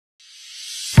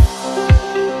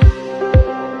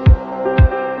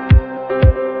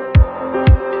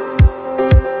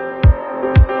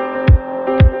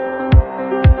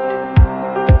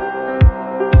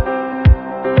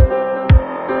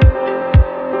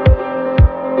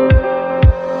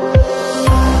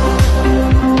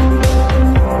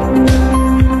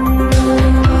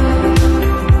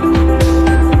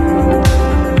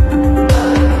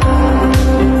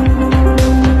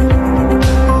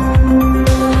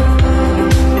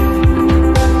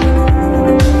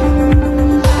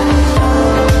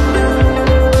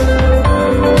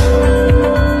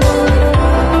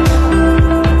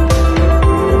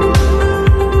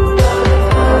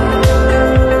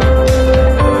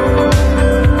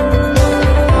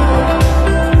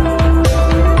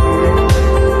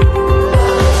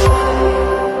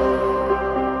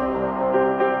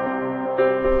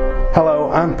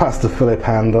Philip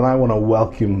Hand, and I want to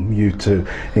welcome you to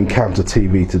Encounter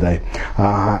TV today.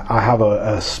 I have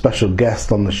a special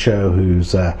guest on the show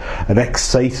who's an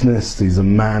ex-Satanist. He's a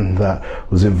man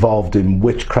that was involved in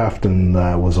witchcraft and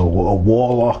was a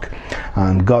warlock,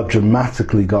 and God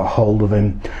dramatically got hold of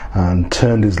him and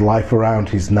turned his life around.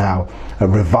 He's now a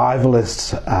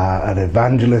revivalist, an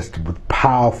evangelist with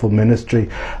powerful ministry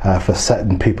for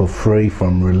setting people free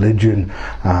from religion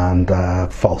and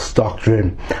false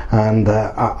doctrine. And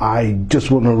I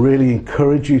just want to really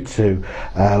encourage you to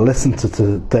listen to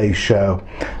today's show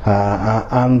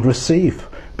and receive,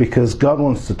 because God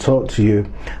wants to talk to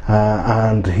you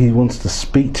and He wants to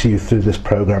speak to you through this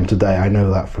program today. I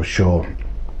know that for sure.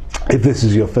 If this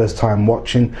is your first time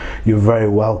watching, you're very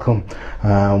welcome.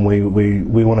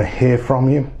 We want to hear from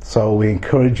you, so we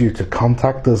encourage you to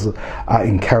contact us at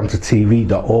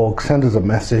encountertv.org. Send us a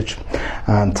message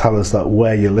and tell us that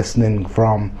where you're listening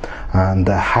from and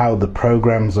how the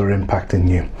programs are impacting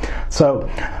you. So,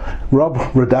 Rob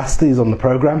Radosti is on the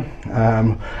program.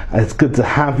 It's good to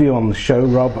have you on the show,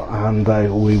 Rob, and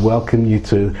we welcome you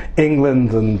to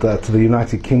England and to the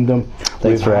United Kingdom.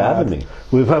 Thanks for having me.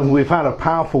 We've had a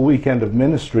powerful weekend of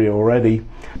ministry already.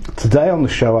 Today on the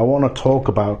show, I want to talk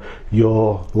about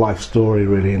your life story,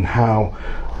 really, and how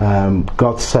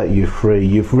God set you free.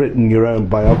 You've written your own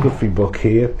biography book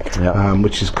here, Yep.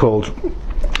 Which is called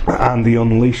 "And He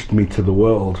Unleashed Me to the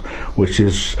World," which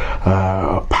is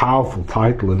a powerful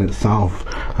title in itself,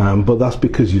 but that's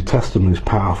because your testimony is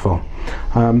powerful.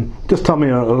 Just tell me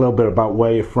a little bit about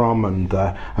where you're from, and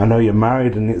I know you're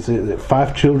married, and is it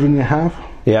 5 children you have?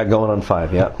 Yeah, going on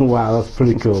 5, yeah. Wow, that's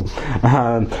pretty cool.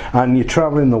 And you're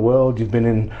traveling the world. You've been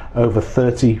in over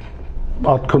 30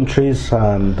 odd countries,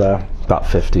 and About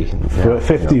 50.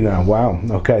 50 now. Wow.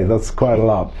 Okay, that's quite a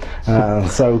lot.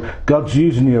 So God's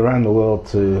using you around the world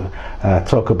to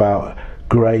talk about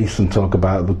grace and talk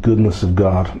about the goodness of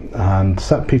God and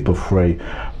set people free.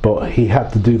 But He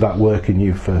had to do that work in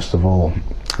you first of all.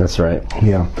 That's right.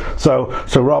 Yeah. So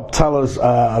Rob, tell us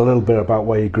a little bit about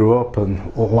where you grew up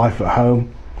and life at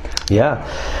home. Yeah.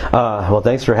 Well,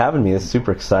 thanks for having me. It's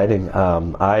super exciting.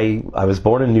 I was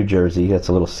born in New Jersey. That's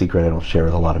a little secret I don't share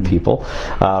with a lot of people.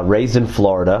 Raised in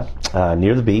Florida,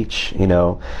 near the beach,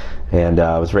 and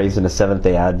I was raised in a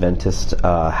Seventh-day Adventist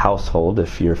household,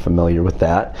 if you're familiar with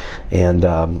that. And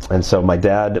so my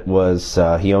dad was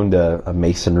he owned a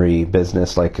masonry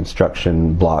business, like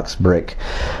construction, blocks, brick,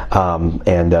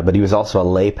 but he was also a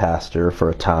lay pastor for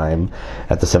a time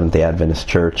at the Seventh-day Adventist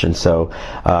Church. And so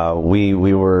we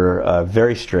were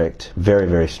very strict, very,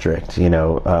 very strict.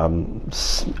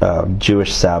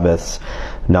 Jewish Sabbaths,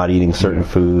 not eating certain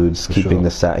foods, keeping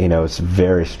the it's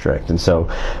very strict. And so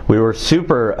we were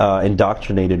super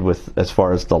indoctrinated with, as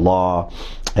far as the law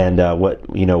and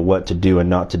what to do and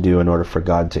not to do in order for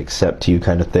God to accept you,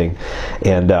 kind of thing.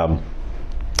 And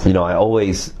I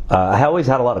always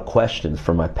had a lot of questions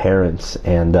from my parents,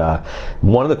 and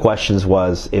one of the questions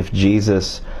was, if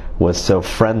Jesus was so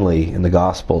friendly in the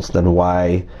Gospels, then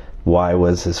why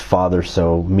was his father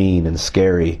so mean and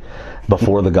scary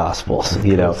before the Gospels?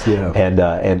 Yeah.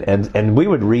 And we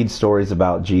would read stories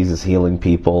about Jesus healing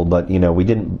people, but we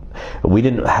didn't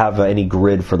have any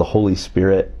grid for the Holy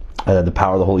Spirit, the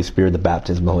power of the Holy Spirit, the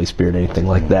baptism of the Holy Spirit, anything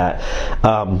like that.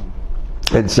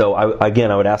 And so I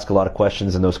would ask a lot of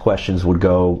questions, and those questions would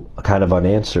go kind of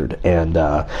unanswered. And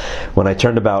when I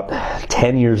turned about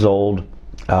 10 years old,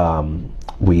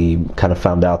 we kind of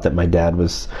found out that my dad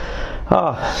was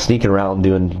sneaking around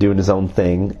doing his own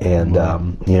thing, and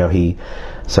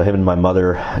him and my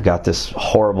mother got this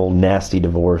horrible, nasty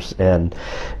divorce, and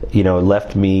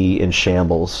left me in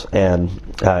shambles. And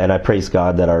I praise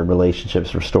God that our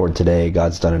relationship's restored today.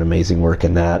 God's done an amazing work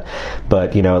in that,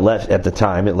 but at the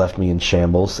time it left me in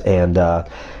shambles, and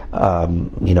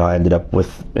I ended up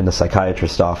in the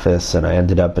psychiatrist's office, and I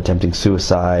ended up attempting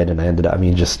suicide,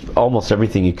 and just almost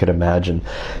everything you could imagine,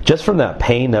 just from that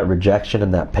pain, that rejection,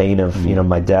 and that pain of,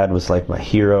 my dad was like my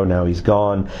hero, now he's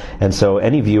gone. And so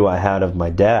any view I had of my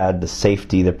dad, the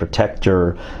safety, the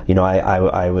protector,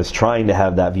 I was trying to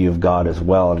have that view of God as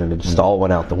well, and it just all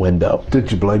went out the window.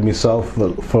 Did you blame yourself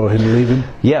for him leaving?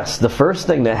 Yes. The first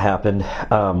thing that happened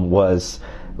was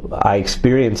I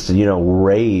experienced,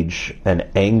 rage and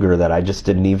anger that I just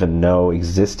didn't even know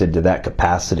existed to that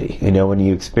capacity. When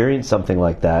you experience something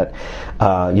like that,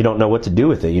 you don't know what to do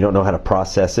with it. You don't know how to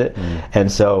process it. And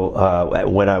so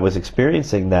when I was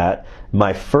experiencing that,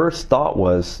 my first thought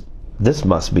was, this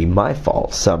must be my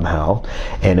fault somehow.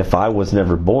 And if I was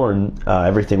never born,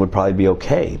 everything would probably be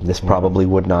okay. This probably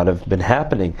would not have been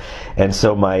happening. And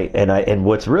so and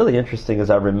what's really interesting is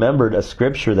I remembered a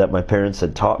scripture that my parents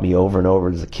had taught me over and over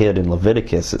as a kid in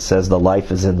Leviticus. It says the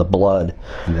life is in the blood.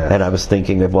 Yes. And I was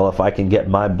thinking that, well, if I can get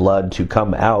my blood to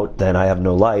come out, then I have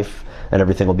no life and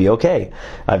everything will be okay.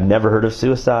 I've never heard of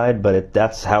suicide, but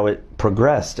that's how it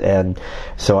progressed. And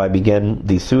so I began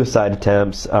these suicide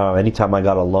attempts. Anytime I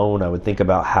got alone, I would think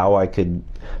about how I could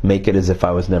make it as if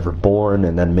I was never born,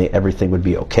 and then everything would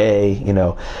be okay, you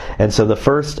know. And so the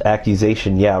first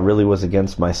accusation, really was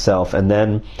against myself. And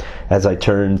then as I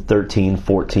turned 13,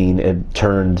 14, it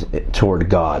turned toward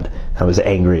God. I was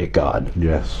angry at God.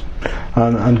 Yes.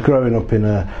 And growing up in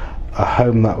a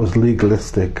home that was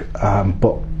legalistic,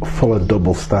 but full of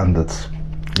double standards,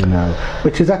 you know,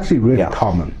 which is actually really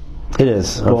common. It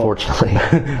is, unfortunately.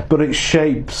 But it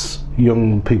shapes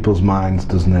young people's minds,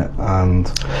 doesn't it? And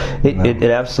it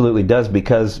absolutely does,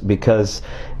 because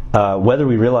whether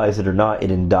we realize it or not, it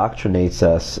indoctrinates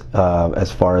us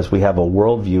as far as we have a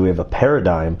worldview, we have a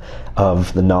paradigm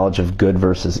of the knowledge of good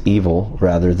versus evil,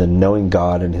 rather than knowing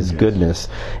God and His goodness.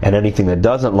 And anything that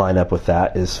doesn't line up with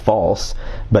that is false.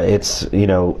 But it's,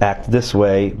 act this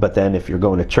way, but then if you're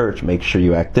going to church, make sure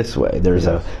you act this way. There's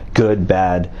a good,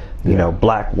 bad,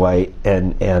 black, white,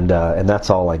 and that's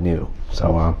all I knew. So,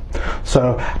 wow.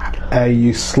 So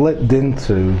you slipped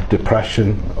into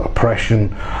depression,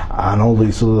 oppression, and all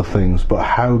these other things. But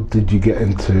how did you get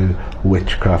into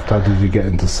witchcraft? How did you get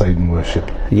into Satan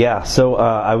worship? Yeah. So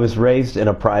I was raised in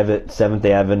a private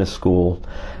Seventh-day Adventist school.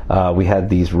 We had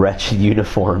these wretched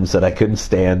uniforms that I couldn't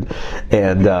stand,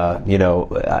 and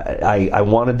I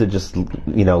wanted to just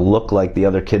look like the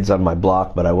other kids on my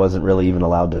block, but I wasn't really even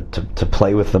allowed to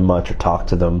play with them much or talk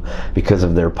to them because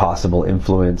of their possible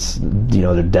influence,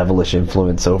 their devilish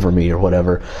influence over me or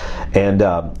whatever. And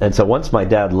so once my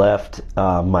dad left,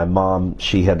 my mom,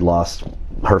 she had lost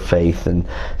her faith, and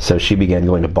so she began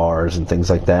going to bars and things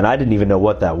like that, and I didn't even know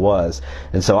what that was.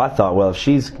 And so I thought, well, if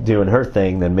she's doing her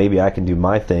thing, then maybe I can do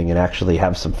my thing and actually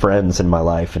have some friends in my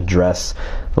life and dress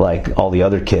like all the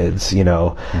other kids,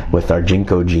 with our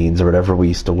Jinko jeans or whatever we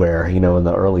used to wear, in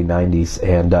the early 90s.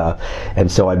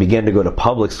 And so I began to go to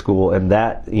public school, and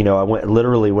that, I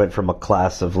literally went from a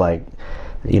class of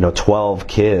 12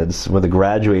 kids with a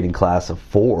graduating class of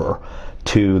 4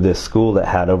 to this school that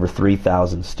had over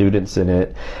 3,000 students in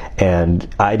it,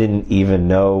 and I didn't even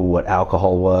know what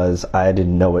alcohol was. I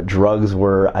didn't know what drugs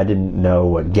were. I didn't know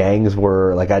what gangs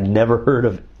were. I'd never heard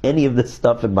of any of this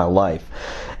stuff in my life.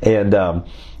 And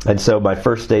so my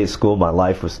first day of school, my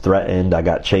life was threatened. I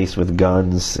got chased with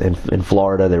guns in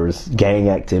Florida. There was gang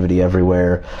activity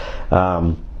everywhere.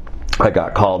 I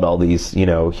got called all these,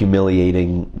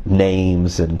 humiliating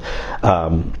names, and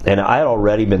I had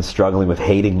already been struggling with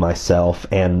hating myself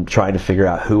and trying to figure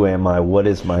out who am I, what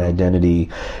is my identity.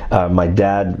 My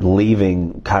dad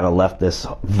leaving kind of left this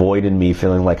void in me,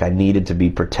 feeling like I needed to be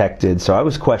protected. So I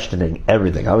was questioning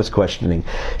everything. I was questioning,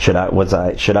 should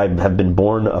I have been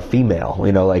born a female?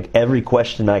 Every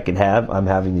question I could have, I'm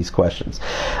having these questions,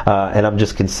 and I'm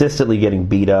just consistently getting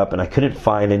beat up, and I couldn't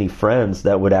find any friends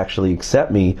that would actually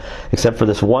accept me, except for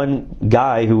this one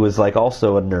guy who was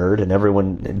also a nerd, and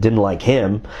everyone didn't like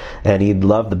him, and he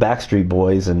loved the Backstreet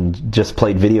Boys and just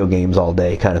played video games all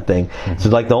day kind of thing. Mm-hmm. So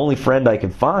the only friend I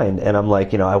could find, and I'm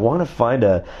I want to find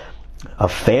a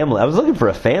family. I was looking for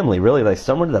a family, really,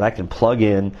 someone that I can plug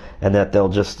in and that they'll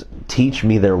just teach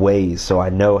me their ways so I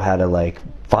know how to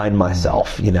find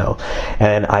myself,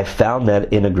 And I found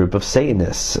that in a group of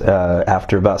Satanists.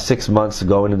 After about 6 months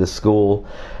going to the school,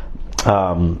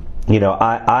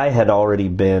 I had already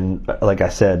been, like I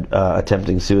said,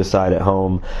 attempting suicide at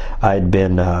home. I'd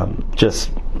been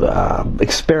just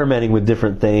experimenting with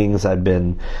different things. I'd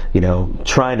been,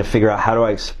 trying to figure out how do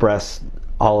I express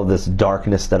all of this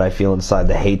darkness that I feel inside,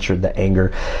 the hatred, the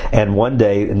anger. And one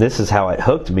day, and this is how it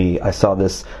hooked me, I saw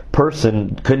this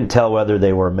person, couldn't tell whether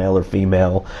they were male or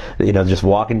female, just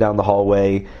walking down the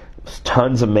hallway,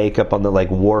 tons of makeup on the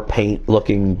war paint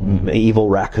looking, evil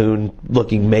raccoon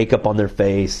looking makeup on their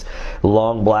face,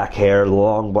 long black hair,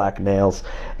 long black nails,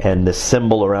 and the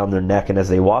symbol around their neck. And as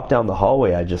they walk down the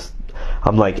hallway,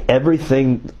 I'm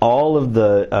everything, all of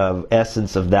the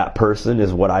essence of that person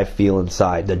is what I feel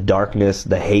inside. The darkness,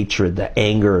 the hatred, the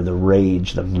anger, the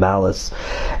rage, the malice.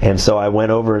 And so I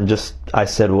went over and I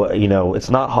said, well, it's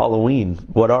not Halloween.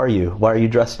 What are you? Why are you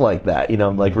dressed like that?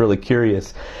 I'm really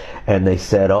curious. And they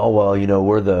said, oh, well,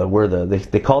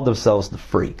 they called themselves the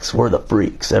freaks. We're the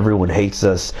freaks. Everyone hates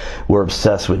us. We're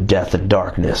obsessed with death and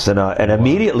darkness. And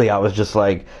immediately I was just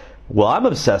well, I'm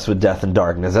obsessed with death and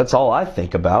darkness. That's all I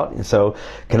think about. And so,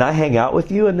 can I hang out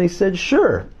with you? And they said,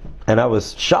 sure. And I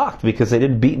was shocked because they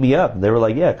didn't beat me up. They were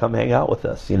like, yeah, come hang out with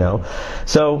us, you know.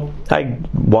 So I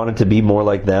wanted to be more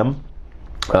like them.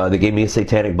 They gave me a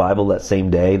satanic Bible that same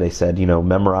day. They said, you know,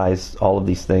 memorize all of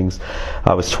these things.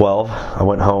 I was 12. I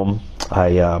went home.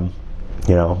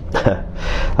 You know,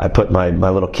 I put my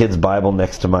little kid's Bible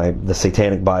next to the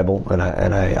satanic Bible, and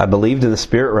I believed in the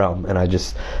spirit realm, and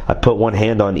I put one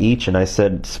hand on each, and I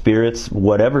said, spirits,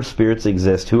 whatever spirits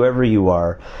exist, whoever you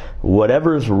are,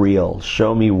 whatever is real,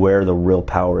 show me where the real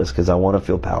power is, because I want to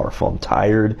feel powerful. I'm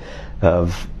tired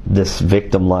of this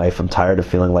victim life. I'm tired of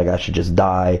feeling like I should just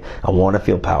die. I want to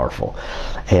feel powerful.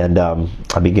 And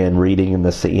I began reading in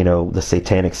the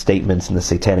satanic statements in the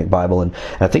satanic Bible, and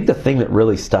I think the thing that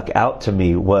really stuck out to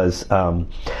me was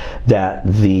that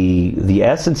the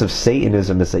essence of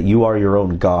Satanism is that you are your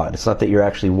own God. It's not that you're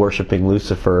actually worshiping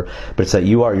Lucifer, but it's that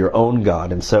you are your own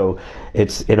God. And so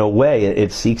it's, in a way,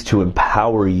 it seeks to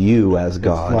empower you as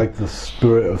God. It's like the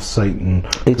spirit of Satan.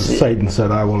 Satan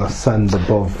said, I will ascend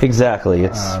above. Exactly.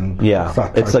 It's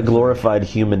it's a glorified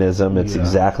humanism. It's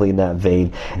exactly in that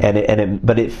vein,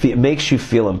 but it makes you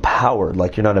feel empowered,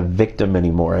 like you're not a victim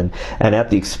anymore, and at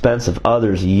the expense of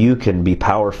others, you can be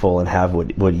powerful and have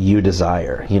what you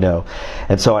desire, you know.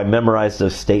 And so I memorized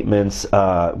those statements.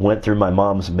 Went through my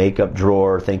mom's makeup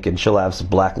drawer, thinking she'll have some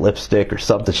black lipstick or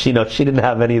something. She didn't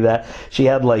have any of that. She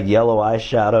had like yellow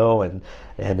eyeshadow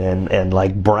and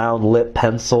like brown lip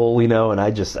pencil, you know, and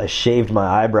I shaved my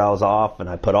eyebrows off, and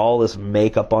I put all this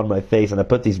makeup on my face, and I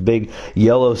put these big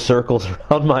yellow circles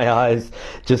around my eyes,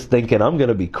 just thinking I'm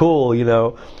gonna be cool, you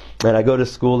know. And I go to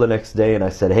school the next day, and I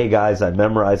said, hey guys, I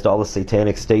memorized all the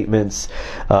satanic statements,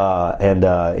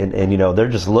 and you know, they're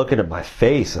just looking at my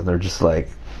face, and they're just like,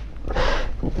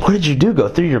 what did you do? Go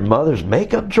through your mother's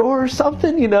makeup drawer or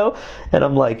something, you know? And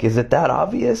I'm like, is it that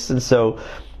obvious? And so,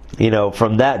 you know,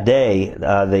 from that day,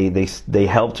 they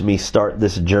helped me start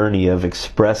this journey of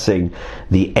expressing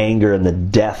the anger and the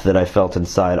death that I felt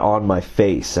inside on my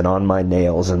face and on my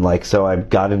nails, and like, so I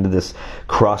got into this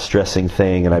cross-dressing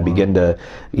thing, and I began to,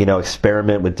 you know,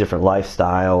 experiment with different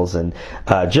lifestyles, and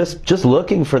just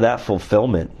looking for that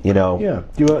fulfillment, you know. Yeah,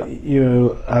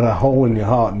 you had a hole in your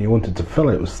heart, and you wanted to fill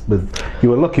it with. You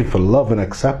were looking for love and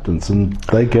acceptance, and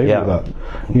they gave you that.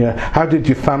 Yeah. How did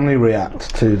your family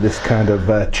react to this kind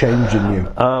of change in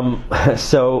you?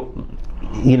 So,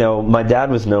 you know, my dad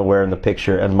was nowhere in the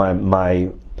picture, and my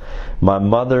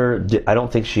mother, I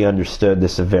don't think she understood the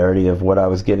severity of what I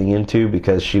was getting into,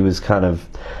 because she was kind of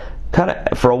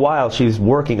for a while she was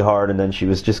working hard, and then she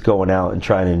was just going out and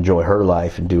trying to enjoy her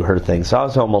life and do her thing. So I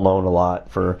was home alone a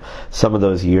lot for some of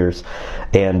those years,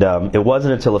 and it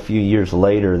wasn't until a few years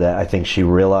later that I think she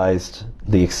realized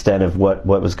the extent of what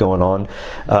was going on.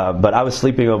 But I was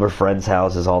sleeping over friends'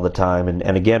 houses all the time,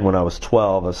 and again, when I was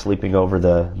 12, I was sleeping over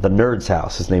the nerd's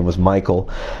house. His name was Michael.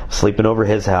 Sleeping over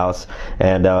his house,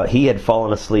 and he had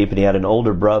fallen asleep, and he had an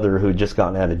older brother who had just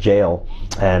gotten out of jail,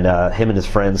 and him and his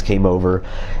friends came over,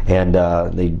 and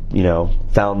they, you know,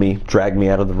 found me, dragged me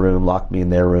out of the room, locked me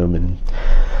in their room, and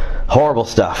horrible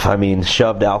stuff. I mean,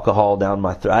 shoved alcohol down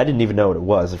my throat. I didn't even know what it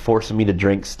was. It forced me to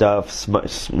drink stuff,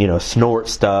 snort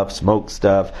stuff, smoke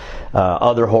stuff,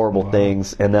 other horrible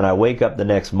things. And then I wake up the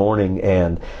next morning,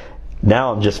 and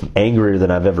now I'm just angrier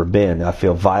than I've ever been. I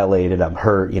feel violated. I'm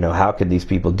hurt. You know, how could these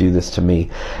people do this to me?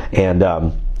 And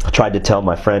I tried to tell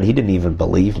my friend. He didn't even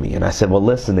believe me. And I said, well,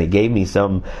 listen, they gave me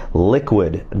some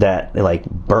liquid that like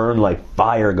burned like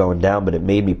fire going down, but it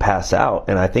made me pass out.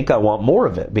 And I think I want more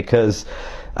of it, because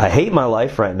I hate my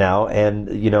life right now,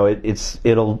 and you know,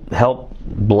 it'll help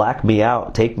black me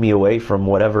out, take me away from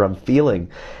whatever I'm feeling.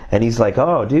 And he's like,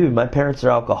 oh dude, my parents are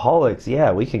alcoholics.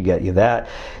 Yeah, we can get you that.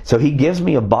 So he gives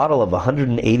me a bottle of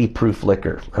 180 proof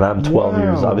liquor, and I'm 12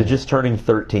 years old. I was just turning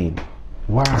 13.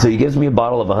 Wow. So he gives me a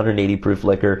bottle of 180 proof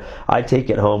liquor. I take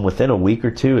it home. Within a week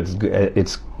or two,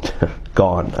 it's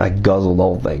gone. I guzzled the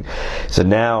whole thing. So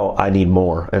now I need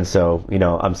more. And so, you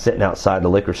know, I'm sitting outside the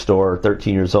liquor store,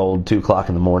 13 years old, 2 o'clock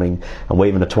in the morning. I'm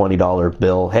waving a $20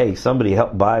 bill. Hey, somebody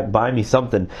help buy me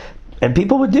something. And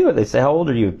people would do it. They'd say, how old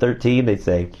are you? 13. They'd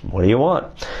say, what do you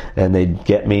want? And they'd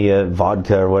get me a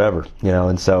vodka or whatever, you know.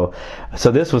 And so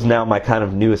this was now my kind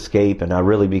of new escape, and I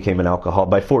really became an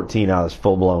alcoholic. By 14, I was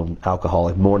full-blown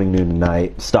alcoholic, morning, noon, and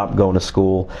night. Stopped going to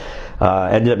school.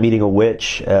 Ended up meeting a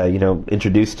witch, you know,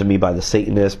 introduced to me by the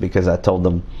Satanists, because I told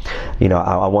them, you know,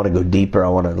 I want to go deeper. I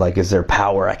want to, like, is there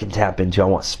power I can tap into? I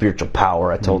want spiritual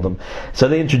power, I told them. So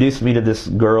they introduced me to this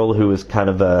girl who was kind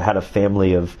of had a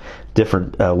family of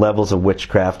different levels trials of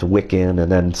witchcraft, Wiccan,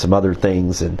 and then some other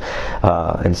things, and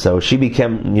so she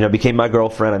became my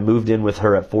girlfriend. I moved in with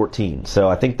her at 14. So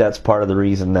I think that's part of the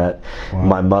reason that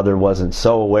my mother wasn't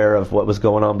so aware of what was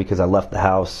going on, because I left the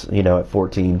house, at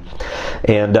 14,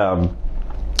 and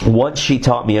once she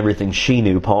taught me everything she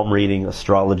knew, palm reading,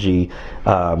 astrology.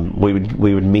 We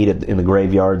would meet in the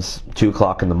graveyards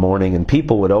 2:00 in the morning, and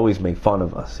people would always make fun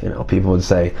of us. People would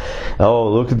say, "Oh,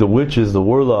 look at the witches, the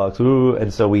warlocks," ooh.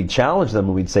 And so we'd challenge them,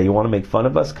 and we'd say, "You want to make fun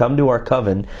of us? Come to our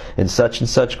coven in such and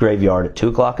such graveyard at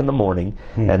 2:00 in the morning,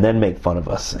 and then make fun of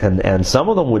us." And some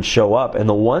of them would show up, and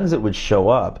the ones that would show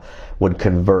up would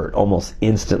convert almost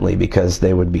instantly, because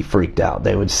they would be freaked out.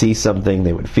 They would see something,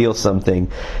 they would feel something,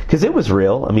 because it was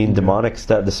real. I mean, demonic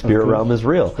stuff, the spirit realm is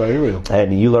real. It's very real.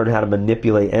 And you learn how to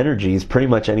manipulate energies. Pretty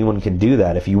much anyone can do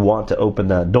that if you want to open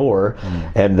that door,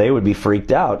 and they would be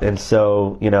freaked out. And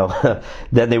so,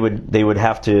 then they would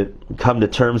have to come to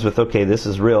terms with, okay, this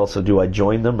is real, so do I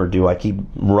join them or do I keep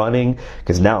running?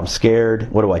 Because now I'm scared.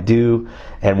 What do I do?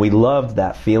 And we loved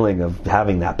that feeling of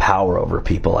having that power over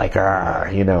people, like,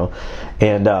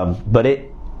 and but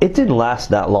it didn't last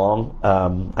that long.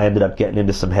 I ended up getting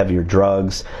into some heavier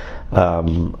drugs.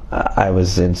 I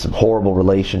was in some horrible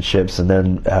relationships, and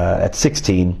then at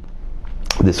 16,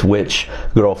 this witch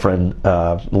girlfriend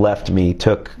left me,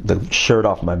 took the shirt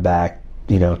off my back,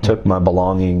 took my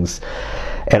belongings,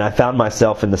 and I found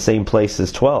myself in the same place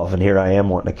as 12, and here I am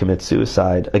wanting to commit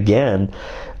suicide again.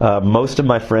 Most of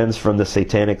my friends from the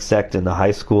satanic sect in the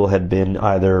high school had been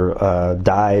either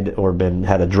died or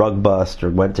had a drug bust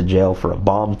or went to jail for a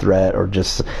bomb threat or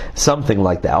just something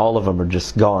like that. All of them are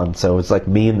just gone. So it's like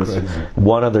me and this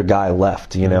one other guy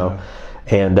left,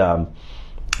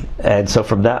 and so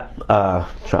from that,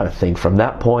 trying to think, from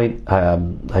that point,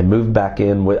 I moved back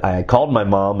in. I called my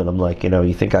mom, and I'm like,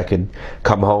 you think I could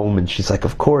come home? And she's like,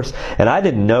 of course. And I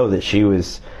didn't know that she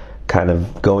was kind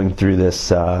of going through this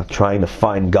trying to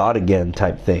find God again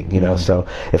type thing, So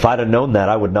if I'd have known that,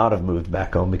 I would not have moved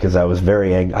back home, because I was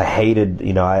very angry. I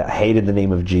hated, I hated the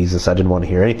name of Jesus. I didn't want to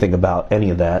hear anything about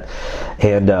any of that.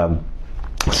 And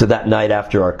so that night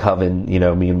after our coven,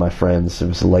 me and my friends, it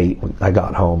was late, I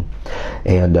got home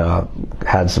and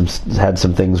had some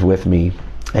things with me,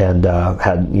 and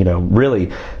had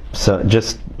really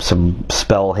just some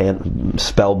spell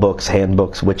books,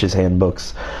 handbooks, witches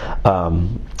handbooks,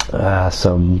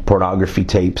 some pornography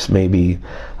tapes, maybe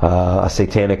a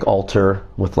satanic altar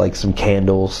with like some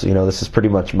candles. This is pretty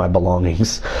much my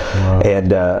belongings. Wow.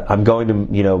 And I'm going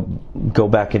to go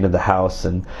back into the house,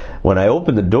 and when I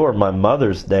open the door, my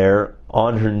mother's there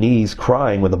on her knees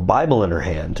crying with a Bible in her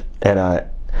hand, and I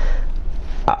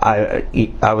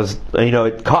was,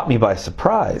 it caught me by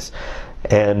surprise.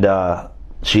 And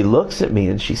she looks at me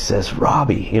and she says,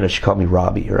 "Robbie," she called me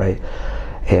Robbie, right?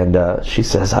 And she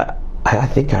says, I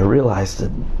think I realized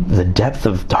the depth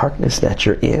of darkness that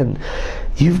you're in.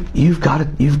 You've got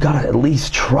to at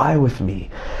least try with me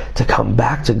to come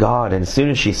back to God." And as soon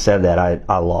as she said that,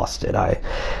 I lost it.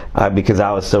 I because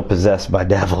I was so possessed by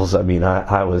devils. I mean,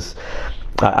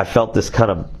 I felt this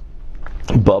kind of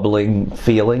bubbling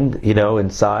feeling,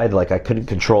 inside, like I couldn't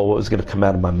control what was going to come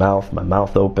out of my mouth. My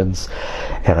mouth opens,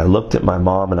 and I looked at my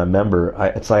mom, and I remember,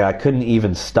 it's like I couldn't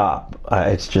even stop.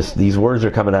 It's just, these words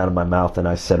are coming out of my mouth, and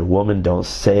I said, "Woman, don't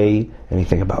say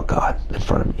anything about God in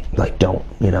front of me. Like, don't,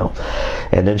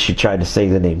 And then she tried to say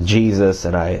the name Jesus,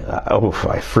 and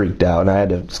I freaked out,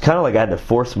 and it's kind of like I had to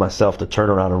force myself to turn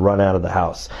around and run out of the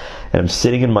house. And I'm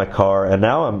sitting in my car, and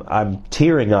now I'm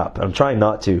tearing up. I'm trying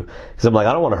not to, because I'm like,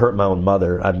 I don't want to hurt my own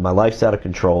mother. My life's out of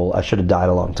control. I should have died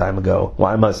a long time ago.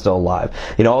 Why am I still alive?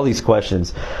 All these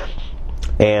questions.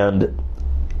 And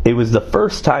it was the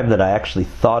first time that I actually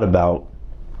thought about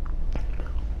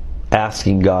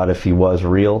asking God if He was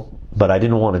real, but I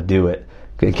didn't want to do it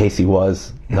in case He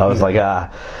was. I was like,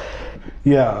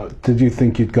 Yeah. Did you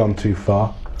think you'd gone too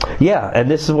far? Yeah, and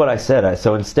this is what I said.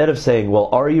 So instead of saying, "Well,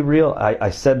 are you real?" I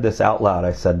said this out loud.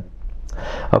 I said,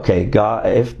 "Okay, God,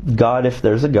 if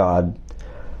there's a God,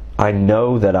 I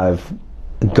know that I've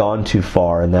gone too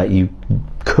far, and that you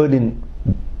couldn't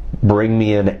bring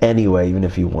me in anyway, even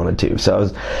if you wanted to." So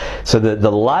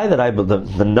the lie that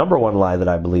the number one lie that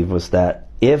I believed was that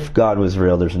if God was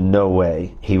real, there's no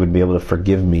way He would be able to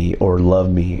forgive me or love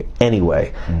me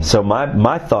anyway. So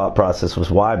my thought process was,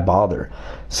 why bother?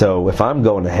 So if I'm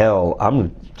going to hell, I'm going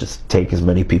to just take as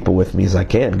many people with me as I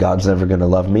can. God's never going to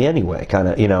love me anyway, kind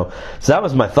of, So that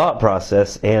was my thought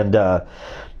process, and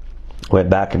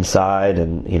went back inside,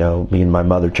 and me and my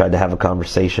mother tried to have a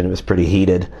conversation. It was pretty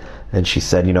heated, and she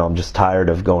said, "I'm just tired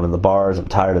of going to the bars. I'm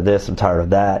tired of this. I'm tired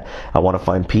of that. I want to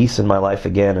find peace in my life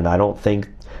again, and I don't think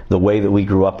the way that we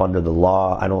grew up under the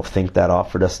law, I don't think that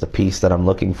offered us the peace that I'm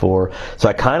looking for. So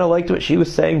I kind of liked what she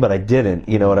was saying, but I didn't,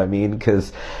 you know what I mean?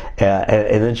 Because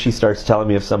and then she starts telling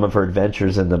me of some of her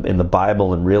adventures in the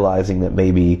Bible, and realizing that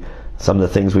maybe some of the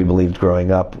things we believed growing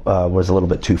up was a little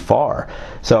bit too far.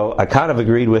 So I kind of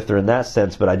agreed with her in that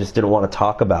sense, but I just didn't want to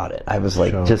talk about it. I was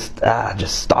like, Sure.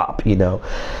 just stop, you know.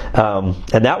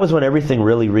 And that was when everything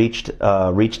really reached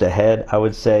a head, I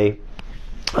would say.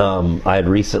 I had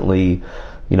recently,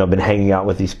 you know, been hanging out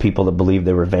with these people that believed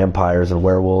they were vampires and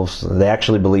werewolves. They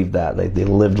actually believed that. They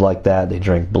lived like that. They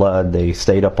drank blood. They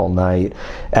stayed up all night,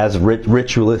 as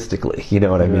ritualistically, you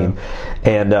know what I mean?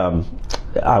 And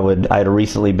I had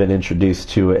recently been introduced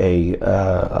to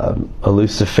a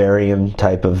Luciferian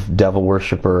type of devil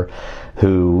worshiper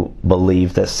who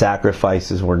believed that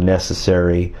sacrifices were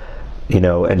necessary, you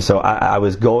know, and so I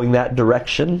was going that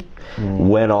direction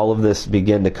when all of this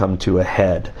began to come to a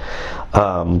head.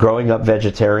 Growing up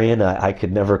vegetarian, I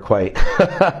could never quite,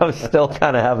 I was still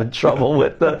kind of having trouble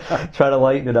with trying to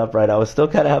lighten it up, right? I was still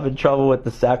kind of having trouble with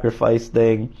the sacrifice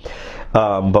thing.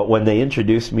 But when they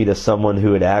introduced me to someone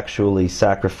who had actually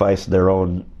sacrificed their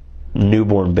own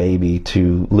newborn baby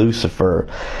to Lucifer,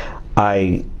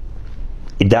 that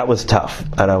was tough.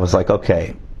 And I was like,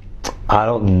 okay, I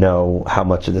don't know how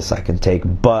much of this I can take,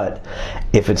 but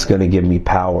if it's going to give me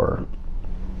power,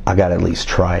 I got to at least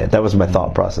try it. That was my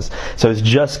thought process. So it's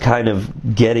just kind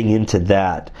of getting into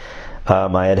that.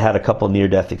 I had a couple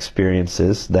near-death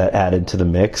experiences that added to the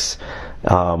mix,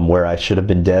 where I should have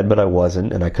been dead, but I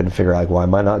wasn't, and I couldn't figure out, like, why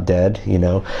am I not dead, you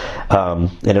know?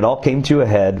 And it all came to a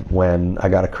head when I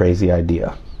got a crazy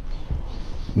idea.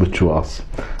 Which was?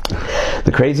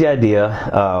 The crazy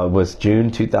idea was June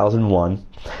 2001.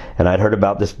 And I'd heard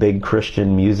about this big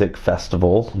Christian music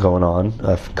festival going on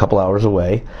a couple hours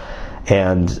away.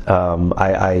 And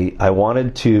I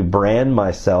wanted to brand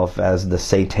myself as the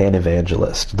Satan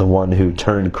evangelist, the one who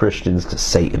turned Christians to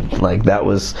Satan. Like, that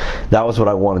was what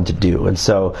I wanted to do. And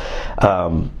so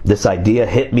this idea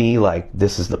hit me, like,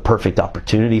 this is the perfect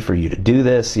opportunity for you to do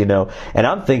this, you know. And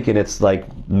I'm thinking it's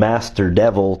like Master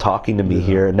Devil talking to me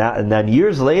here. And then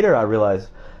years later, I realized,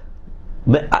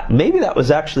 maybe that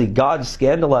was actually God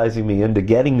scandalizing me into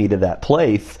getting me to that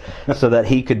place so that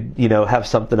he could, you know, have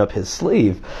something up his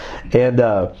sleeve. And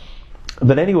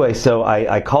but anyway, so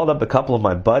I called up a couple of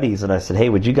my buddies and I said, hey,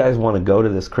 would you guys want to go to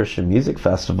this Christian music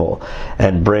festival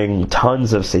and bring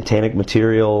tons of satanic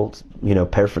material, you know,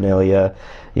 paraphernalia,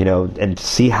 you know, and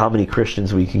see how many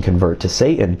Christians we can convert to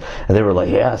Satan? And they were like,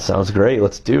 yeah, sounds great,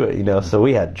 let's do it, you know. So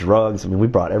we had drugs, I mean, we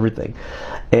brought everything.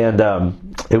 And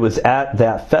it was at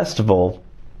that festival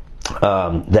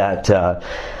that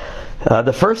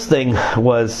the first thing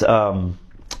was,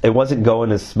 it wasn't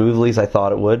going as smoothly as I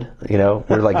thought it would, you know.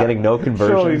 We're like getting no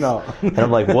conversions. Surely not. And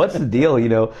I'm like, what's the deal, you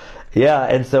know? Yeah,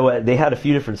 and so they had a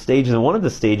few different stages, and one of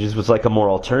the stages was like a more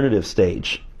alternative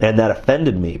stage, and that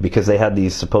offended me because they had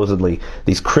these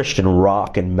Christian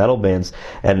rock and metal bands,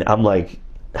 and I'm like,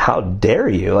 how dare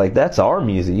you? Like, that's our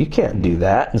music. You can't do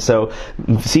that. And so,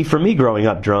 see, for me growing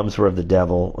up, drums were of the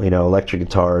devil, you know, electric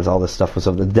guitars, all this stuff was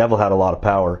of the devil, had a lot of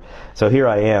power. So here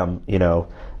I am, you know,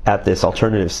 at this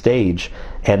alternative stage,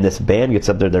 and this band gets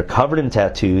up there, they're covered in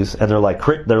tattoos, and they're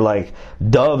like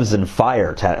doves and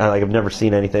fire. Like, I've never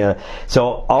seen anything.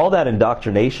 So all that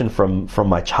indoctrination from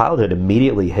my childhood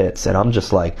immediately hits, and I'm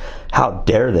just like, how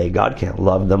dare they? God can't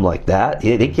love them like that.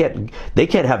 They can't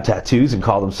have tattoos and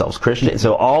call themselves Christian.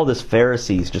 So all this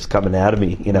Pharisees just coming out of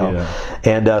me, you know. Yeah.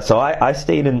 And so I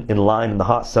stayed in line in the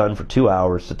hot sun for 2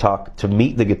 hours to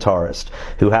meet the guitarist,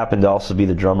 who happened to also be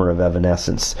the drummer of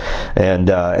Evanescence.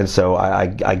 And so I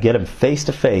get him face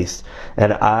to face,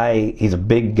 and he's a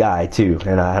big guy too,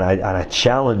 and I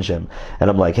challenge him, and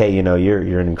I'm like, hey, you know,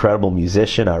 you're an incredible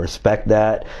musician, I respect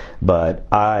that, but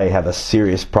I have a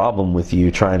serious problem with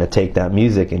you trying to take that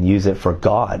music and use it for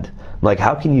God. Like,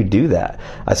 how can you do that?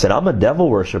 I said, I'm a devil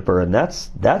worshiper, and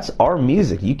that's our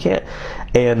music. You can't.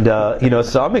 And you know,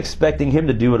 so I'm expecting him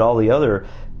to do what all the other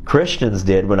Christians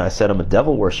did when I said I'm a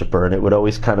devil worshiper, and it would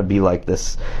always kind of be like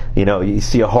this, you know, you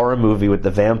see a horror movie with the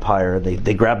vampire,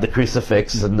 they grab the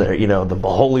crucifix and they're, you know, the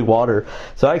holy water.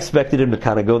 So I expected him to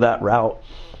kind of go that route,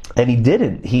 and he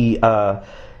didn't. He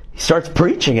starts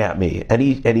preaching at me, and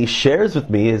he shares with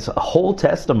me his whole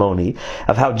testimony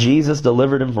of how Jesus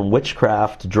delivered him from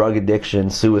witchcraft, drug addiction,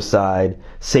 suicide,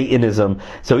 Satanism.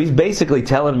 So he's basically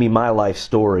telling me my life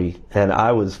story, and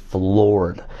I was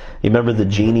floored. You remember the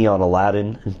genie on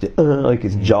Aladdin? Like,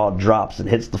 his jaw drops and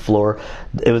hits the floor.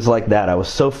 It was like that. I was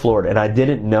so floored, and I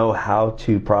didn't know how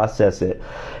to process it.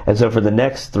 And so for the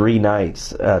next 3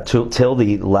 nights, till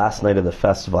the last night of the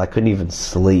festival, I couldn't even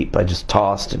sleep. I just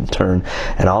tossed and turned,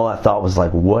 and all all I thought was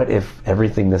like, what if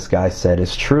everything this guy said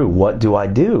is true? What do I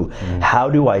do? How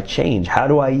do I change? How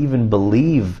do I even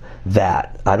believe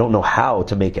that? I don't know how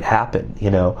to make it happen, you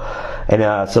know.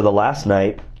 And so the last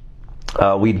night,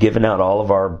 we'd given out all of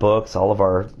our books, all of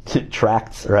our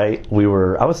tracts, right?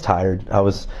 I was tired. I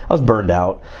was burned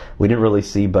out. We didn't really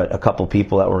see but a couple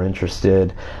people that were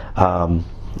interested.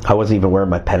 I wasn't even wearing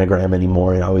my pentagram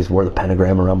anymore. I always wore the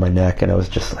pentagram around my neck, and I was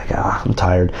just like, I'm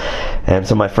tired. And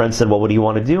so my friend said, well, what do you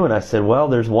want to do? And I said, well,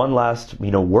 there's one last,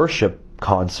 worship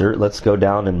concert. Let's go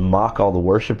down and mock all the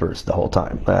worshipers the whole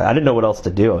time. I didn't know what else to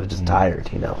do. I was just tired,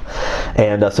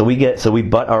 And so we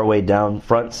butt our way down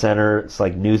front center. It's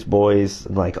like Newsboys,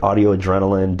 and like Audio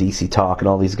Adrenaline, DC Talk, and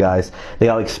all these guys. They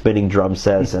got like spinning drum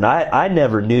sets, and I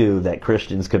never knew that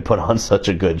Christians could put on such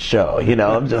a good show.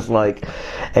 I'm just like,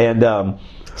 and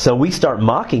so we start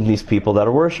mocking these people that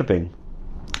are worshiping.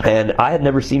 And I had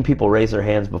never seen people raise their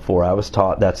hands before. I was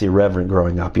taught that's irreverent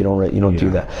growing up. You don't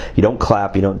do that. You don't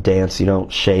clap. You don't dance. You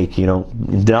don't shake.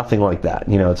 Nothing like that.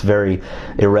 It's very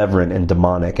irreverent and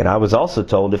demonic. And I was also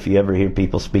told if you ever hear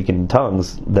people speaking in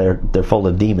tongues, they're full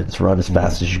of demons. Run as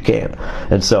fast as you can.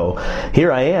 And so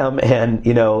here I am, and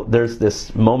there's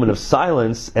this moment of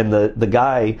silence, and the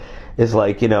guy is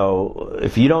like,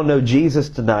 if you don't know Jesus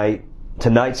tonight,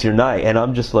 tonight's your night. And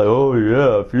I'm just like, oh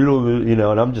yeah, if you don't,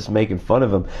 and I'm just making fun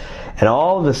of him. And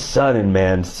all of a sudden,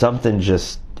 man, something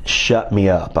just shut me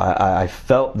up. I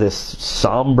felt this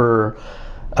somber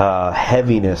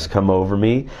heaviness come over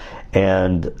me,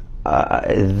 and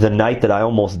the night that I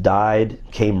almost died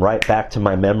came right back to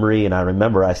my memory. And I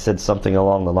remember I said something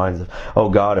along the lines of, oh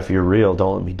God, if you're real,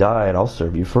 don't let me die, and I'll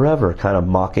serve you forever, kind of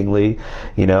mockingly,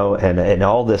 and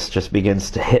all this just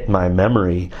begins to hit my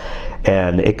memory.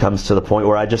 And it comes to the point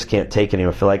where I just can't take it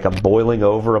anymore. I feel like I'm boiling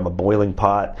over. I'm a boiling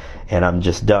pot, and I'm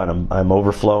just done. I'm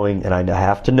overflowing, and I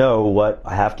have to know what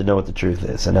the truth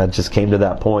is. And I just came to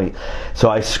that point. So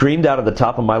I screamed out at the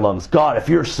top of my lungs, God, if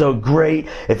you're so great,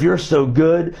 if you're so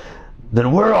good,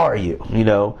 then where are you?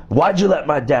 Why'd you let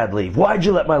my dad leave? Why'd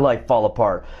you let my life fall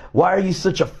apart? Why are you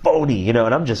such a phony? And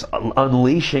I'm just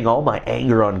unleashing all my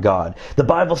anger on God. The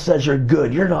Bible says you're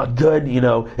good. You're not good.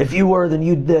 If you were, then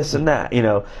you'd this and that,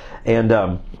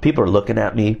 And people are looking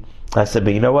at me. I said,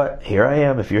 but you know what? Here I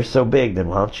am. If you're so big, then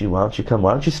why don't you come?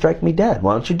 Why don't you strike me dead?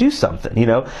 Why don't you do something?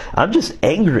 I'm just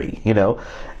angry,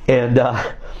 And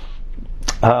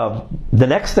the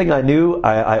next thing I knew,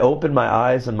 I opened my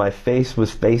eyes, and my face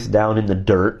was face down in the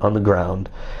dirt on the ground.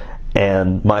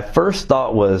 And my first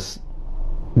thought was,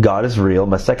 God is real.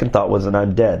 My second thought was, and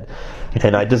I'm dead.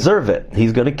 And I deserve it.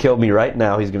 He's going to kill me right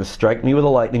now. He's going to strike me with a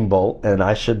lightning bolt, and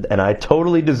I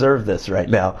totally deserve this right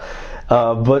now.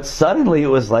 But suddenly it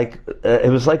was like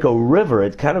a river.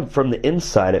 It kind of, from the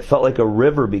inside, it felt like a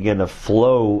river began to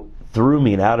flow through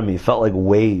me and out of me. It felt like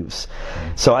waves.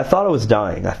 So I thought I was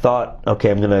dying. I thought,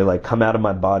 okay, I'm going to come out of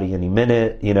my body any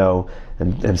minute,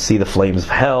 and see the flames of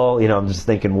hell. I'm just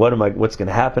thinking, what's going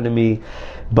to happen to me?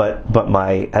 But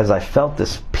as I felt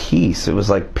this peace, it was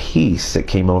like peace that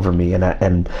came over me,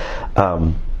 and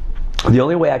the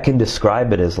only way I can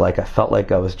describe it is like I felt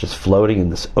like I was just floating in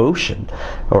this ocean,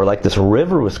 or like this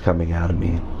river was coming out of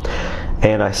me.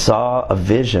 And I saw a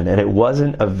vision, and it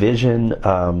wasn't a vision,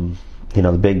 a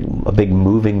big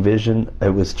moving vision. It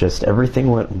was just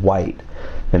everything went white.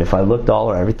 And if I looked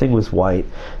all around, everything was white,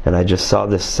 and I just saw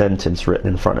this sentence written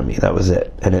in front of me. That was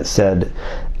it. And it said,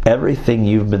 everything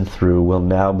you've been through will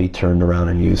now be turned around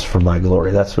and used for my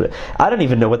glory. I don't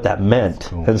even know what that meant.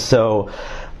 Cool. And so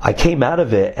I came out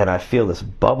of it, and I feel this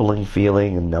bubbling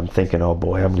feeling, and I'm thinking, oh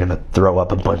boy, I'm going to throw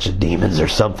up a bunch of demons, or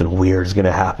something weird is going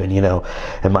to happen,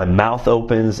 And my mouth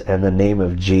opens, and the name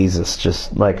of Jesus,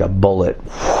 just like a bullet,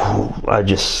 I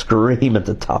just scream at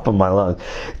the top of my lungs,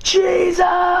 Jesus!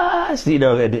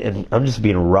 And I'm just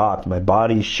being rocked. My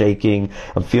body's shaking.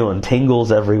 I'm feeling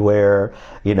tingles everywhere.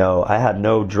 I had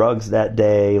no drugs that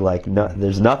day.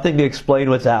 There's nothing to explain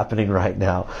what's happening right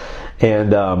now.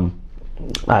 And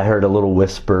I heard a little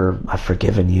whisper, I've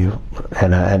forgiven you.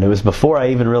 And it was before I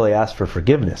even really asked for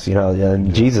forgiveness,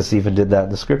 and Jesus even did that in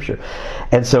the scripture.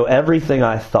 And so everything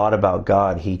I thought about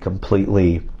God, he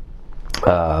completely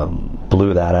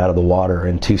blew that out of the water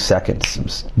in 2 seconds. It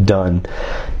was done.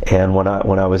 And when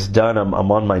I was done, I'm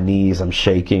on my knees, I'm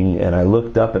shaking, and I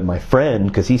looked up at my friend,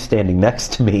 because he's standing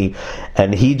next to me,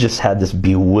 and he just had this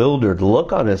bewildered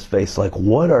look on his face, like,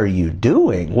 what are you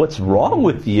doing? What's wrong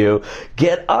with you?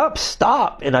 Get up,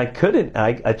 stop. And I couldn't.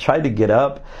 I tried to get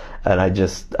up, and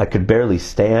I could barely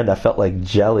stand. I felt like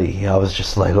jelly. I was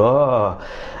just like, oh.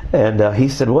 And he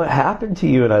said, "What happened to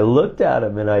you?" And I looked at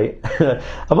him, and I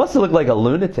must have looked like a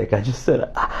lunatic. I just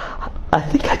said, "I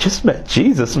think I just met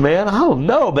Jesus, man. I don't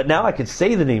know." But now I could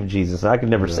say the name Jesus, and I could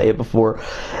never say it before.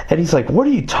 And he's like, "What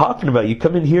are you talking about? You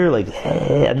come in here like,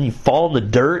 and you fall in the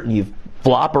dirt, and you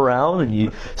flop around and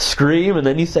you scream, and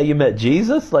then you say you met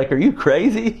Jesus? Like, are you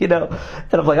crazy?" And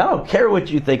I'm like, "I don't care what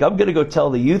you think. I'm gonna go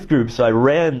tell the youth group." So I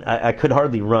ran. I could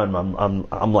hardly run.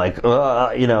 I'm like,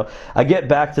 I get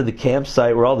back to the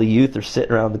campsite where all the youth are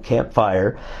sitting around the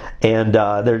campfire, and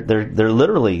they're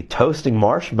literally toasting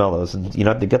marshmallows, and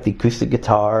they got the acoustic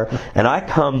guitar, and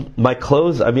my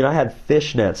clothes. I mean, I had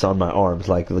fishnets on my arms,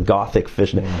 like the gothic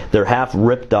fishnet. They're half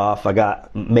ripped off. I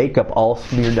got makeup all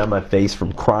smeared down my face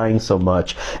from crying so much.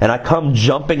 And I come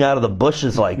jumping out of the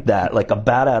bushes like that, like a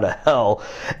bat out of hell.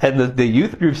 And the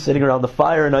youth group's sitting around the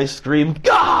fire, and I scream,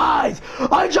 "Guys,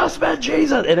 I just met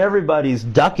Jesus!" And everybody's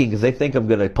ducking because they think I'm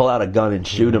going to pull out a gun and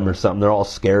shoot him or something. They're all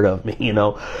scared of me,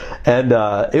 And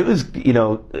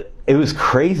it was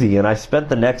crazy. And I spent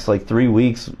the next 3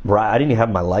 weeks, I didn't even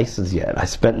have my license yet. I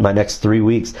spent my next 3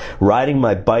 weeks riding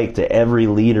my bike to every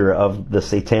leader of the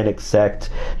satanic sect,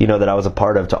 that I was a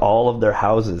part of, to all of their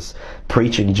houses,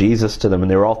 preaching Jesus to them.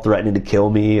 And they were all threatening to kill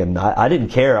me. And I didn't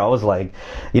care. I was like,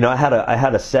 I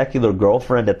had a secular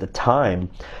girlfriend at the time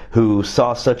who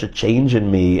saw such a change in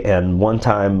me. And one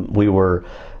time we were,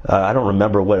 I don't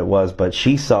remember what it was, but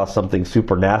she saw something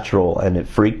supernatural, and it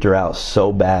freaked her out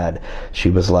so bad. She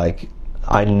was like,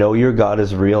 "I know your God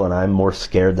is real, and I'm more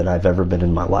scared than I've ever been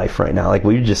in my life right now." Like,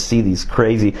 we just see these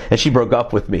crazy, and she broke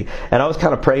up with me. And I was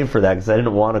kind of praying for that, because I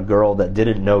didn't want a girl that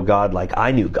didn't know God like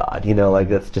I knew God,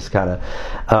 that's just kind of,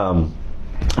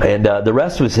 and the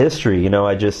rest was history.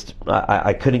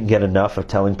 I couldn't get enough of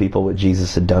telling people what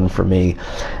Jesus had done for me,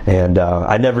 and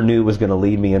I never knew it was going to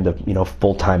lead me into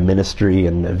full-time ministry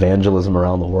and evangelism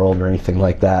around the world or anything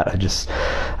like that. I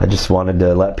just wanted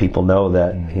to let people know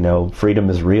that freedom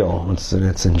is real. It's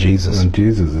in Jesus, and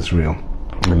Jesus is real.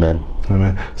 Amen.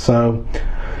 Amen. So,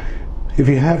 if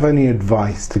you have any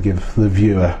advice to give the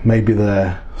viewer, maybe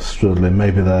they're struggling,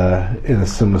 maybe they're in a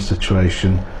similar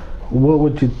situation, what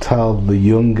would you tell the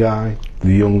young guy,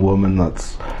 the young woman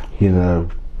that's,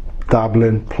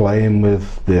 dabbling, playing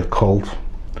with the occult?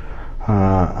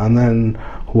 And then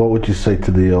what would you say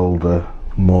to the older,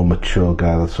 more mature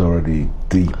guy that's already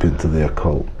deep into the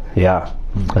occult? Yeah,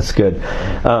 that's good.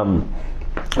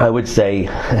 I would say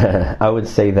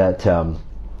that,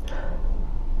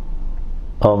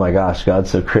 oh my gosh, God's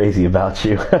so crazy about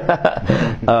you.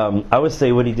 I would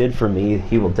say what he did for me,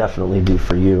 he will definitely do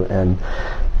for you. And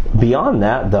beyond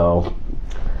that, though,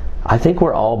 I think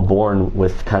we're all born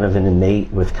with kind of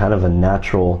a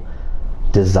natural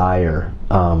desire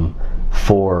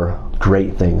for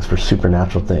great things, for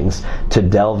supernatural things, to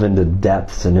delve into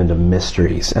depths and into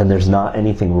mysteries. And there's not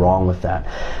anything wrong with that.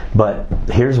 But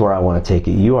here's where I want to take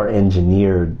it. You are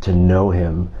engineered to know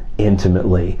him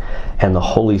intimately, and the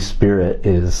Holy Spirit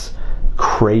is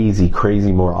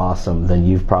crazy more awesome than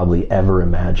you've probably ever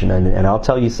imagined. And I'll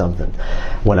tell you something,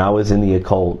 when I was in the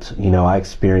occult, I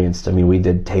experienced, we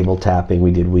did table tapping,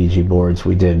 we did Ouija boards,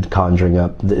 we did conjuring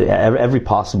up, every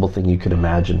possible thing you could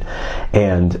imagine,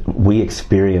 and we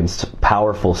experienced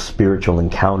powerful spiritual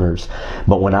encounters.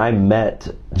 But when I met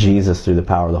Jesus through the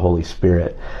power of the Holy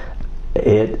Spirit,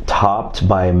 it topped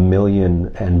by a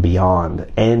million and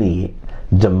beyond any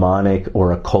demonic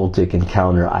or occultic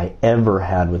encounter I ever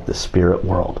had with the spirit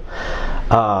world.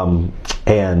 And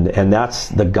that's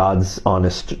the God's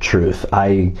honest truth.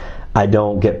 I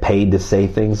don't get paid to say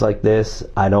things like this.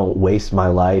 I don't waste my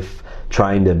life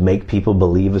trying to make people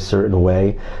believe a certain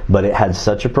way, but it had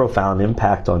such a profound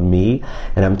impact on me.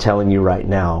 And I'm telling you right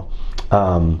now,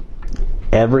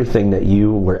 everything that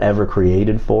you were ever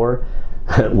created for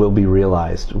will be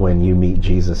realized when you meet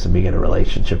Jesus and begin a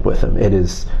relationship with him.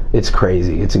 It's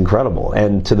crazy. It's incredible.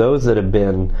 And to those that have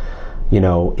been,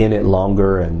 in it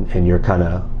longer, and you're kind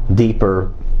of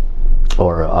deeper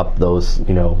or up those,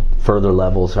 further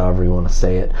levels, however you want to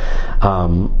say it,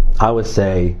 I would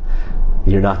say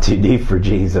you're not too deep for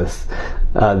Jesus.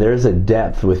 There's a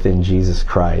depth within Jesus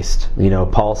Christ.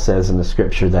 Paul says in the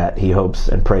scripture that he hopes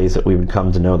and prays that we would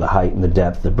come to know the height and the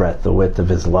depth, the breadth, the width of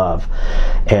his love.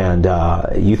 And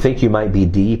you think you might be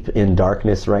deep in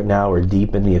darkness right now, or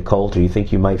deep in the occult, or you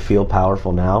think you might feel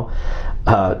powerful now.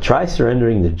 Try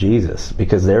surrendering to Jesus,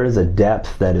 because there is a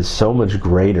depth that is so much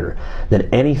greater than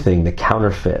anything the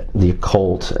counterfeit, the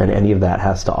occult, and any of that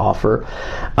has to offer.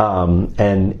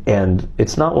 And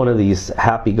it's not one of these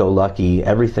happy-go-lucky,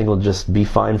 everything will just be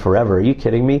fine forever. Are you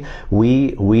kidding me?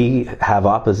 We have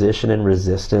opposition and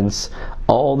resistance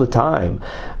all the time.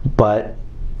 But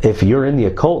if you're in the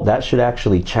occult, that should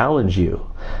actually challenge you.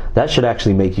 That should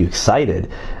actually make you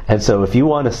excited. And so if you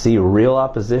want to see real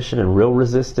opposition and real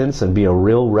resistance and be a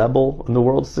real rebel in the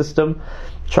world system,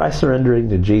 try surrendering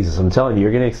to Jesus. I'm telling you,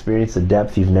 you're going to experience a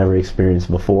depth you've never experienced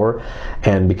before.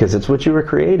 And because it's what you were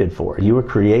created for. You were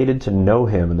created to know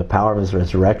Him and the power of His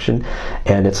resurrection.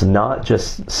 And it's not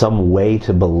just some way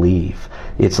to believe.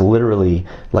 It's literally,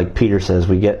 like Peter says,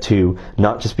 we get to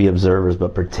not just be observers,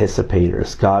 but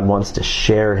participators. God wants to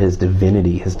share His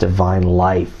divinity, His divine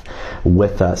life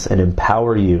with us and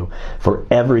empower you for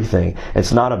everything.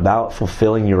 It's not about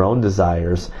fulfilling your own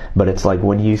desires, but it's like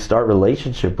when you start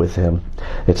relationship with Him,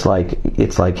 it's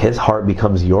like His heart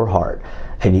becomes your heart,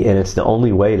 and it's the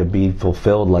only way to be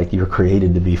fulfilled like you're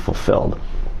created to be fulfilled.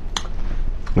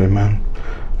 Amen.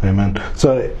 Amen.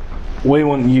 So we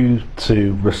want you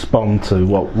to respond to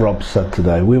what Rob said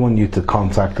today. We want you to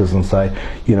contact us and say,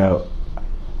 you know,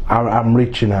 I'm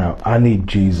reaching out. I need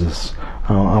Jesus.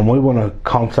 And we want to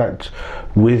contact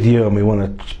with you, and we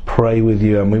want to pray with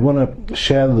you, and we want to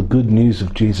share the good news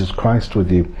of Jesus Christ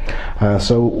with you.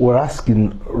 So we're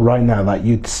asking right now that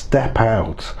you'd step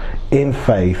out in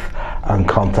faith and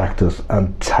contact us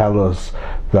and tell us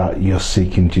that you're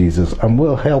seeking Jesus, and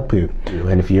we'll help you.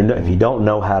 And if you don't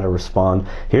know how to respond,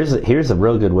 here's a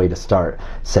real good way to start.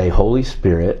 Say, Holy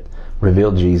Spirit,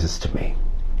 reveal Jesus to me.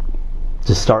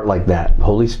 Just start like that.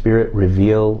 Holy Spirit,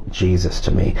 reveal Jesus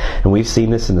to me. And we've seen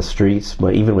this in the streets,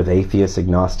 but even with atheists,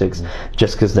 agnostics,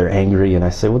 just because they're angry, and I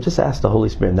say, well, just ask the Holy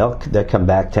Spirit. And they'll come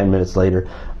back 10 minutes later,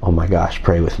 oh my gosh,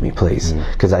 pray with me, please,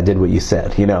 because I did what you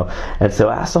said, you know. And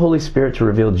so ask the Holy Spirit to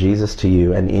reveal Jesus to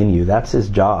you and in you. That's His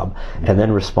job. And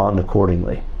then respond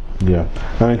accordingly. Yeah.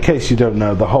 Now, in case you don't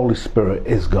know, the Holy Spirit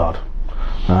is God.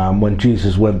 When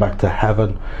Jesus went back to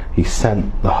heaven, He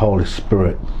sent the Holy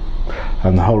Spirit.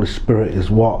 And the Holy Spirit is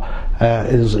what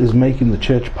is making the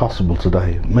church possible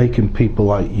today, making people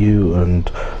like you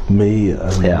and me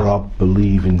and Rob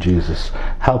believe in Jesus,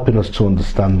 helping us to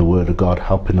understand the Word of God,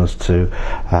 helping us to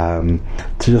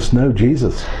just know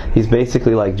Jesus. He's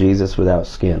basically like Jesus without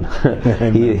skin.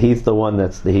 He's the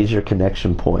one he's your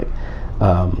connection point.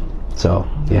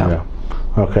 Yeah.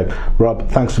 Okay, Rob,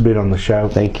 thanks for being on the show.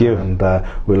 Thank you. And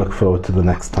we look forward to the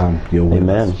next time you're with us.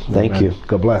 Amen. Thank you.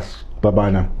 God bless.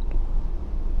 Bye-bye now.